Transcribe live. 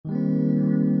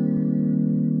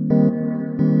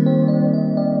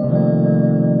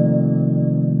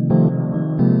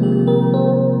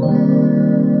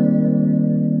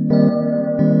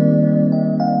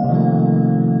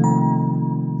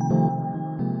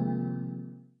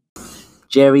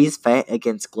Jerry's fight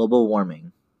against global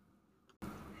warming.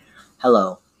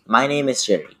 Hello, my name is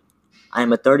Jerry. I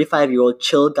am a 35-year-old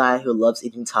chill guy who loves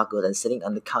eating tacos and sitting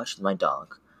on the couch with my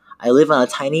dog. I live on a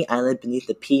tiny island beneath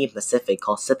the P Pacific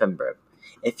called Sippenberg.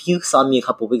 If you saw me a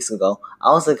couple weeks ago,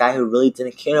 I was a guy who really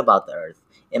didn't care about the earth.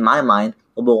 In my mind,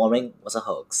 global warming was a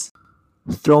hoax.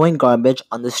 Throwing garbage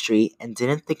on the street and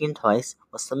didn't think twice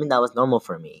was something that was normal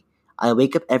for me. I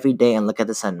wake up every day and look at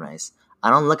the sunrise. I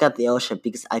don't look at the ocean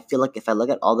because I feel like if I look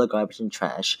at all the garbage and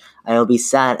trash, I will be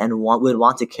sad and would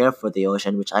want to care for the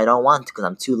ocean, which I don't want because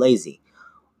I'm too lazy.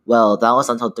 Well, that was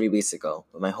until 3 weeks ago,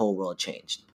 when my whole world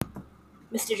changed.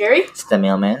 Mr. Jerry? It's the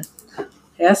mailman,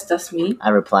 Yes, that's me. I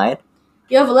replied.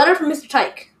 You have a letter from Mr.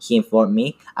 Tyke. He informed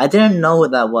me. I didn't know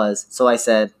what that was, so I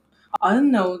said I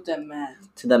don't know that man.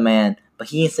 to the man, but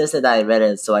he insisted that I read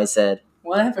it, so I said,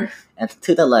 Whatever. and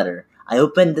to the letter. I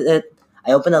opened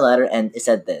the letter and it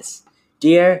said this.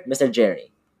 Dear Mr.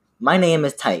 Jerry, my name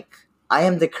is Tyke. I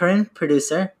am the current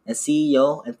producer and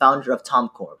CEO and founder of Tom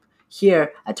Corp.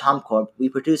 Here at Tom Corp, we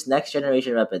produce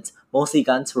next-generation weapons, mostly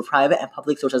guns for private and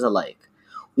public sources alike.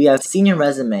 We have seen your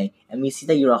resume, and we see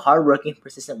that you're a hardworking,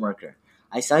 persistent worker.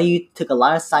 I saw you took a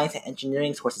lot of science and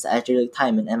engineering courses at your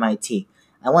time in MIT.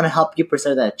 I want to help you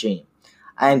pursue that dream.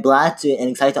 I am glad to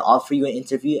and excited to offer you an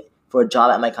interview for a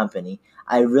job at my company.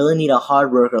 I really need a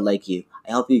hard worker like you.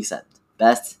 I hope you accept.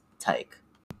 Best, Tyke.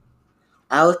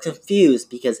 I was confused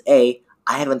because A,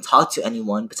 I haven't talked to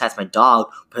anyone besides my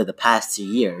dog for the past 2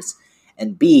 years,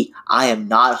 and B, I am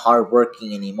not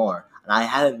hardworking anymore, and I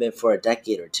haven't been for a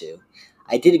decade or two.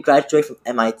 I did graduate from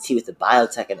MIT with a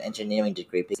biotech and engineering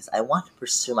degree because I want to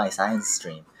pursue my science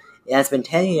stream. It has been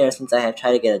 10 years since I have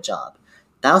tried to get a job.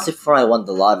 That was before I won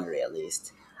the lottery, at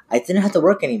least. I didn't have to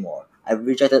work anymore. I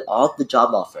rejected all of the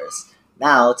job offers.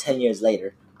 Now, 10 years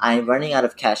later, I am running out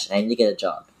of cash and I need to get a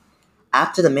job.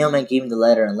 After the mailman gave me the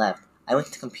letter and left, I went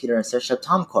to the computer and searched up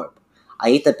Tom Corp. I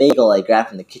ate the bagel I grabbed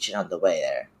from the kitchen on the way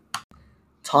there.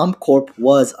 Tom Corp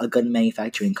was a gun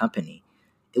manufacturing company.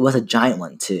 It was a giant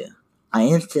one, too. I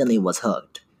instantly was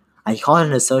hooked. I called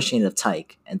an associate of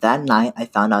Tyke, and that night I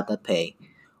found out the pay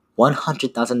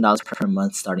 $100,000 per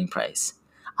month starting price.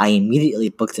 I immediately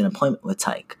booked an appointment with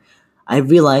Tyke. I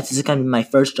realized this is going to be my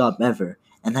first job ever,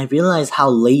 and I realized how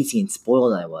lazy and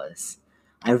spoiled I was.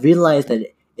 I realized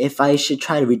that if I should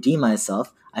try to redeem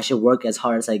myself, I should work as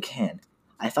hard as I can.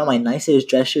 I found my nicest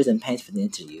dress shoes and pants for the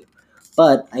interview.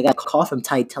 But I got a call from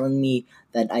Tyke telling me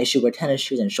that I should wear tennis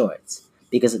shoes and shorts,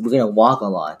 because we're going to walk a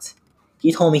lot.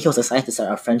 He told me he was excited to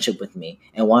start a friendship with me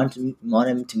and wanted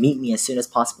him to meet me as soon as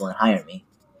possible and hire me.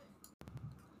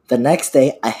 The next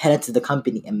day, I headed to the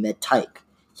company and met Tyke.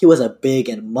 He was a big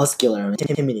and muscular and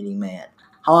intimidating man.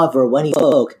 However, when he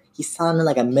spoke, he sounded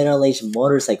like a middle-aged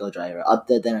motorcycle driver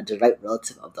other than a direct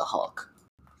relative of the Hulk.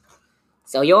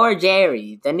 So you're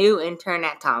Jerry, the new intern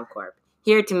at Tom Corp.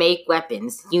 Here to make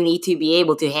weapons, you need to be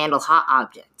able to handle hot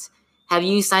objects. Have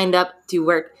you signed up to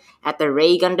work at the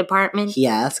ray gun department? He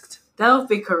asked. That would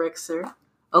be correct, sir.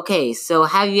 Okay, so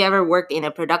have you ever worked in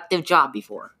a productive job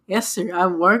before? Yes, sir. I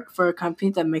work for a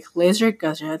company that makes laser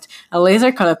gadgets and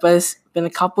laser cutter, but it's been a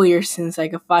couple years since I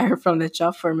got fired from the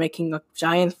job for making a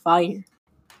giant fire.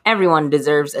 Everyone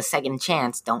deserves a second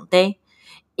chance, don't they?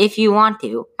 If you want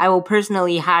to, I will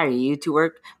personally hire you to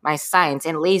work my science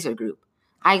and laser group.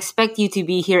 I expect you to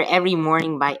be here every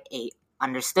morning by 8.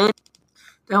 Understood?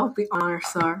 That would be honor,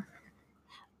 sir.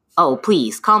 Oh,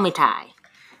 please, call me Ty.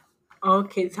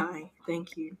 Okay, Ty.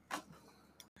 Thank you.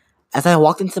 As I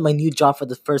walked into my new job for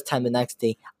the first time the next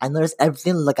day, I noticed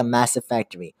everything looked like a massive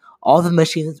factory. All the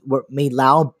machines made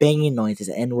loud banging noises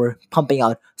and were pumping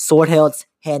out sword hilts,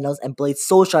 handles, and blades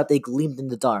so sharp they gleamed in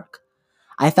the dark.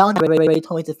 I found Ray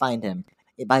told me to find him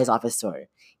by his office door.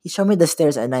 He showed me the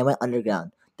stairs and I went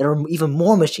underground. There were even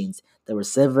more machines. There were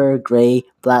silver, gray,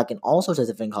 black, and all sorts of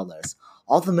different colors.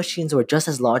 All the machines were just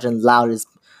as large and loud as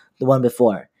the one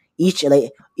before. Each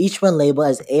one labeled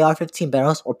as AR-15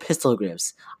 barrels or pistol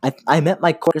grips. I met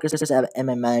my coworkers and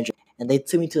my manager, and they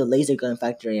took me to the laser gun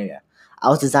factory area. I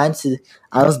was designed to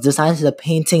the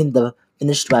painting the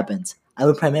finished weapons. I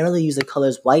would primarily use the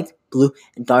colors white, blue,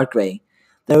 and dark gray.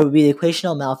 There would be the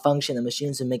occasional malfunction, and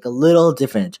machines would make a little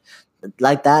different,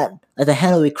 like that, like the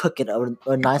handle would be crooked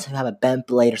or knives would have a bent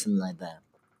blade or something like that.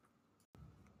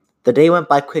 The day went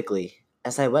by quickly.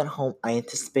 As I went home, I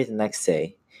anticipated the next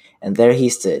day, and there he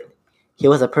stood. He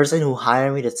was the person who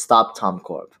hired me to stop Tom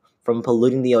Corp from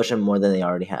polluting the ocean more than they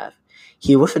already have.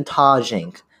 He works for Taj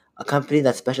Inc., a company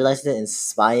that specializes in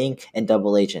spying and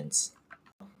double agents.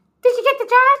 Did you get the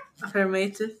job?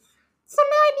 Affirmative. So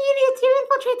now I need you to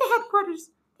infiltrate the headquarters.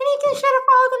 Then you can shut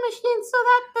off all the machines so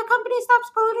that the company stops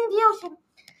polluting the ocean.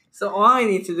 So all I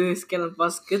need to do is get on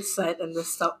bus good side and then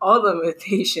stop all the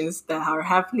mutations that are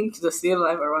happening to the sea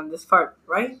life around this part,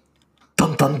 right?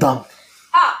 Dum dum dum.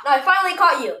 Ah, now I finally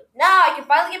caught you. Now I can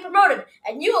finally get promoted,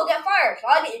 and you will get fired, so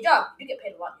I'll get your job. You get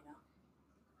paid a lot, you know.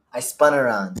 I spun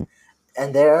around,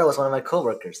 and there was one of my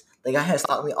coworkers. The guy had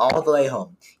stalked me all the way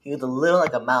home. He was a little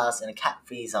like a mouse in a cat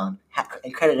freeze on,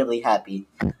 incredibly happy.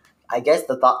 I guess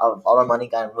the thought of all the money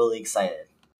got him really excited.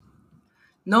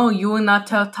 No, you will not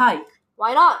tell Ty.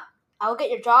 Why not? I will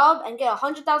get your job and get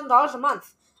 $100,000 a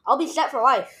month. I'll be set for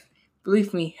life.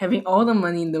 Believe me, having all the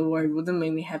money in the world wouldn't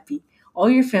make me happy. All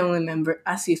your family members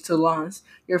ask you to loans.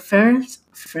 Your friends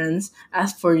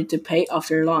ask for you to pay off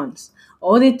their loans.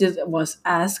 All they did was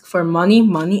ask for money,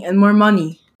 money, and more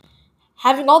money.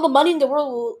 Having all the money in the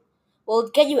world will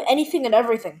get you anything and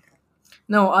everything.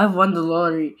 No, I've won the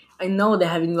lottery. I know that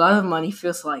having a lot of money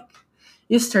feels like.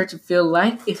 You start to feel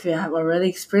like if you have already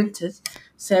experienced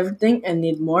everything and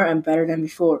need more and better than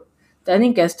before. Then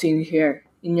it gets to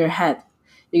in your head.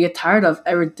 You get tired of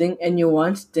everything and you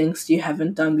want things you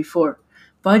haven't done before.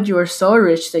 But you are so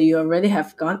rich that you already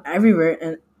have gone everywhere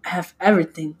and have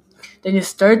everything. Then you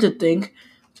start to think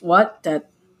that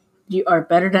you are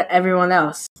better than everyone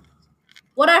else.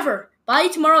 Whatever. By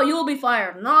tomorrow, you will be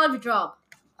fired, and I'll have your job.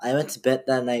 I went to bed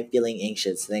that night feeling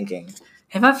anxious, thinking,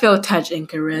 Have I felt touch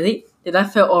ink already? Did I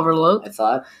feel overload? I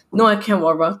thought. No, I can't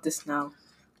worry about this now.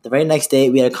 The very next day,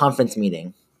 we had a conference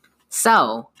meeting,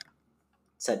 So,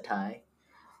 said Ty.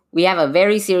 we have a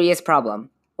very serious problem.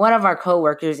 One of our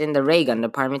co-workers in the ray gun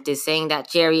department is saying that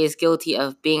Jerry is guilty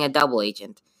of being a double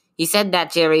agent. He said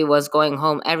that Jerry was going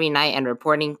home every night and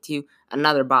reporting to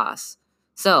another boss.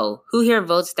 So, who here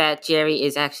votes that Jerry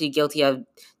is actually guilty of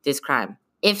this crime?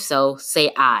 If so,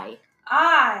 say aye.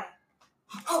 Aye.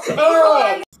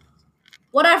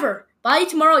 Whatever. By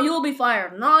tomorrow, you will be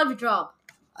fired, and I'll have your job.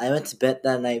 I went to bed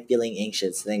that night feeling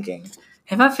anxious, thinking,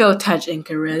 Have I felt touch ink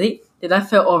already? Did I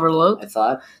feel overload? I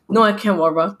thought. No, I can't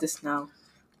worry about this now.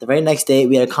 The very next day,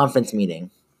 we had a conference meeting,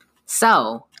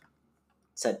 So,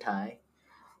 said Ty.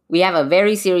 we have a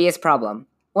very serious problem.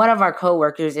 One of our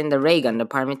co-workers in the ray gun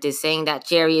department is saying that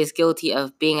Jerry is guilty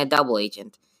of being a double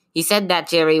agent. He said that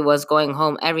Jerry was going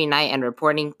home every night and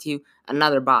reporting to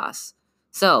another boss.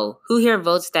 So, who here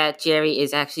votes that Jerry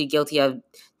is actually guilty of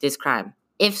this crime?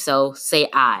 If so, say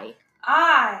aye.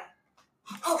 Aye.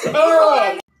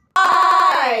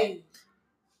 Aye.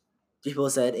 People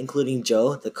said, including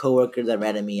Joe, the coworker that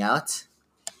ratted me out.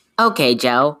 Okay,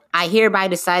 Joe, I hereby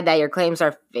decide that your claims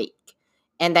are fake,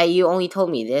 and that you only told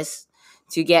me this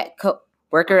to get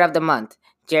Worker of the Month,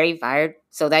 Jerry, fired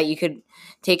so that you could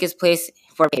take his place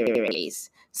for pay raise.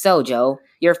 So, Joe,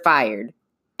 you're fired.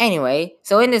 Anyway,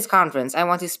 so in this conference, I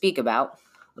want to speak about...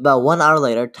 About 1 hour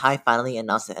later, Ty finally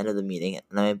announced the end of the meeting,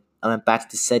 and I went back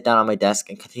to sit down on my desk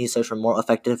and continue to search for more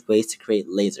effective ways to create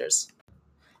lasers.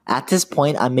 At this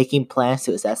point, I'm making plans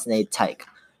to assassinate Tyke.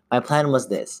 My plan was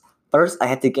this. First, I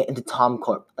had to get into Tom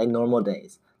Corp, like normal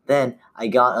days. Then, I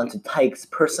got onto Tyke's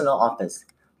personal office.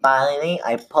 Finally,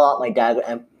 I pull out my dagger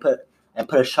and put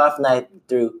a sharp knife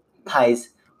through Ty's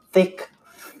thick,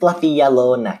 fluffy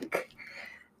yellow neck.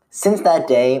 Since that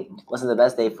day wasn't the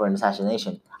best day for an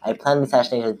assassination, I planned the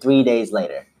assassination 3 days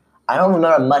later. I don't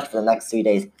remember much for the next 3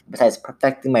 days besides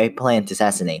perfecting my plan to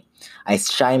assassinate. I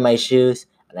shined my shoes,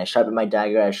 and I sharpened my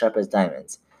dagger as sharp as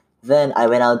diamonds. Then I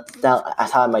went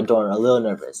outside my door a little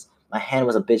nervous. My hand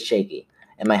was a bit shaky,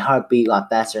 and my heartbeat got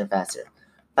faster and faster.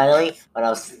 Finally, when I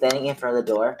was standing in front of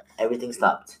the door, everything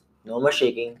stopped. No more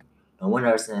shaking, no more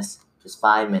nervousness, just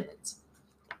 5 minutes.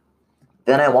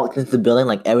 Then I walked into the building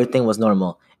like everything was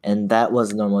normal, and that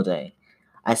was a normal day.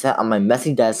 I sat on my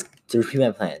messy desk to repeat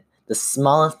my plan. The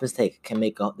smallest mistake can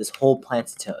make this whole plan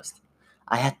to toast.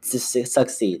 I had to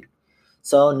succeed.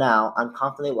 So now, I'm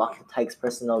confidently walking to Tyke's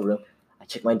personal room. I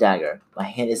check my dagger. My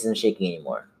hand isn't shaking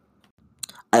anymore.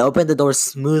 I opened the door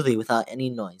smoothly without any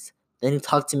noise. Then he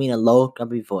talked to me in a low,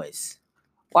 grumpy voice.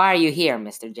 Why are you here,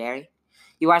 Mr. Jerry?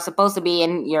 You are supposed to be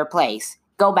in your place.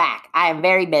 Go back. I am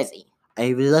very busy. I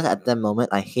realized at that moment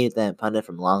I hated that pundit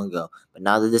from long ago, but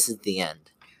now that this is the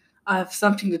end, I have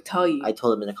something to tell you. I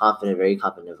told him in a very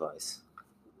confident voice.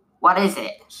 What is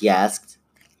it? He asked.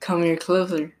 Come here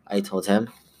closer. I told him.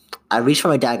 I reached for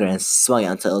my dagger and swung it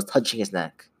until it was touching his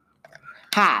neck.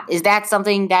 Ha! Is that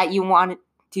something that you wanted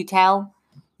to tell?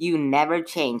 You never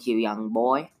change, you young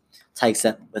boy. Tyke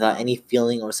said without any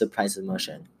feeling or surprise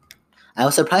emotion. I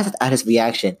was surprised at his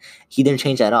reaction. He didn't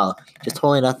change at all, just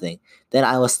totally nothing. Then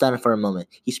I was stunned for a moment.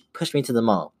 He pushed me to the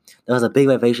mall. There was a big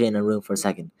vibration in the room for a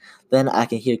second. Then I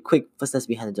could hear quick footsteps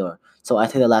behind the door, so I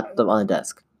took the laptop on the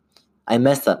desk. I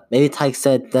messed up. Maybe Tyke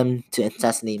said them to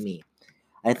assassinate me.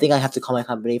 I think I have to call my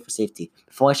company for safety.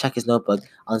 Before I check his notebook,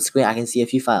 on the screen I can see a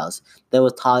few files. There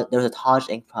was a Taj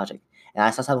Inc. project, and I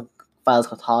saw some files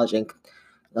called Taj Inc.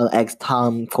 X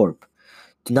Tom Corp.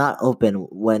 Do not open.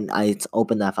 When I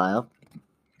opened that file,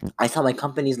 I saw my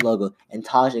company's logo and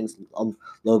Taj Inc.'s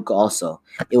logo also.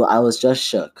 I was just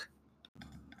shook.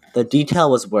 The detail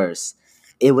was worse.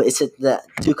 It said that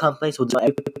two companies will do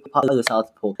every possible to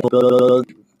South Pole to build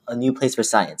a new place for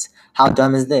science. How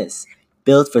dumb is this?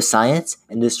 Build for science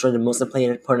and destroy the most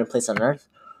important place on Earth?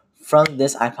 From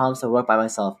this, I promised to work by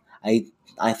myself.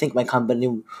 I think my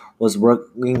company was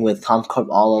working with Tom Corp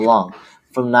all along.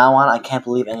 From now on, I can't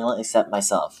believe anyone except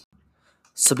myself.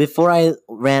 So before I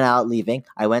ran out leaving,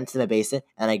 I went to my basement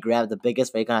and I grabbed the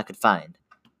biggest ray gun I could find.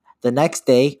 The next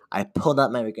day, I pulled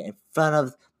out my ray gun in front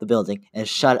of the building and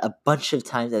shot a bunch of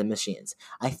times at the machines.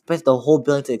 I expected the whole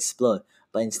building to explode,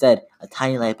 but instead, a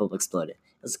tiny light bulb exploded.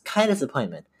 It was kind of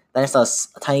disappointment. Then I saw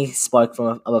a tiny spark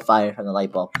of a fire from the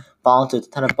light bulb fall into a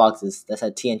ton of boxes that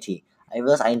said TNT. I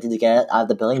realized I needed to get out of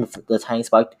the building before the tiny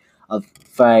spark of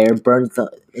fire burned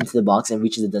into the box and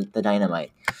reaches the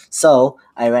dynamite. So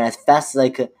I ran as fast as I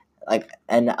could,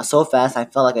 and so fast I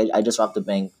felt like I just robbed the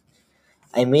bank.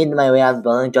 I made my way out of the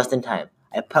building just in time.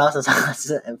 I put on some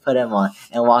sunglasses and put them on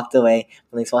and walked away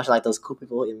from the explosion like those cool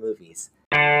people in movies.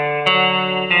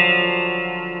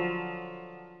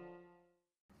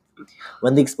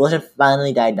 When the explosion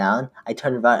finally died down, I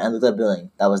turned around and looked at the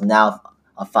building that was now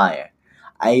afire.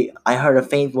 I heard a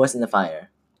faint voice in the fire.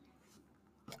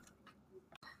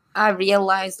 I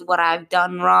realized what I've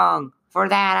done wrong. For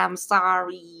that, I'm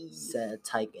sorry. Said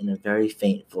Tyke in a very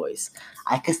faint voice.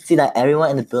 I could see that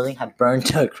everyone in the building had burned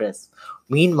to a crisp.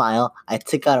 Meanwhile, I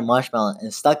took out a marshmallow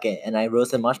and stuck it, and I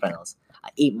roasted marshmallows. I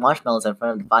ate marshmallows in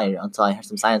front of the fire until I heard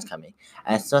some sirens coming.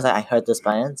 As soon as I heard the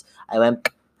sirens, I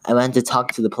went to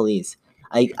talk to the police.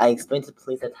 I explained to the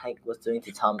police that Tyke was doing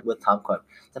with Tom Corp.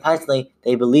 Surprisingly,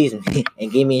 they believed me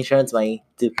and gave me insurance money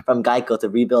from Geico to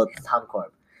rebuild Tom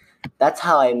Corp. That's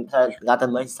how I got the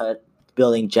money to start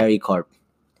building Jerry Corp.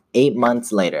 8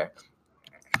 months later.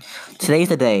 Today's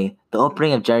the day, the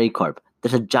opening of Jerry Corp.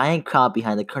 There's a giant crowd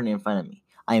behind the curtain in front of me.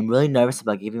 I am really nervous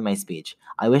about giving my speech.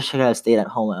 I wish I could have stayed at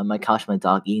home on my couch with my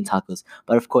dog eating tacos,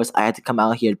 but of course I had to come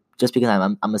out here just because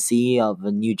I'm a CEO of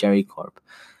a new Jerry Corp.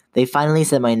 They finally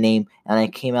said my name and I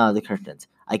came out of the curtains.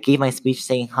 I gave my speech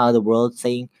saying how the world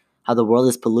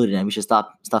is polluted and we should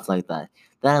stop stuff like that.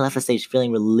 Then I left the stage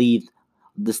feeling relieved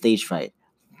of the stage fright.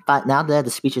 But now that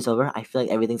the speech is over, I feel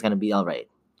like everything's gonna be alright.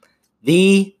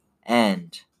 The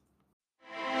end.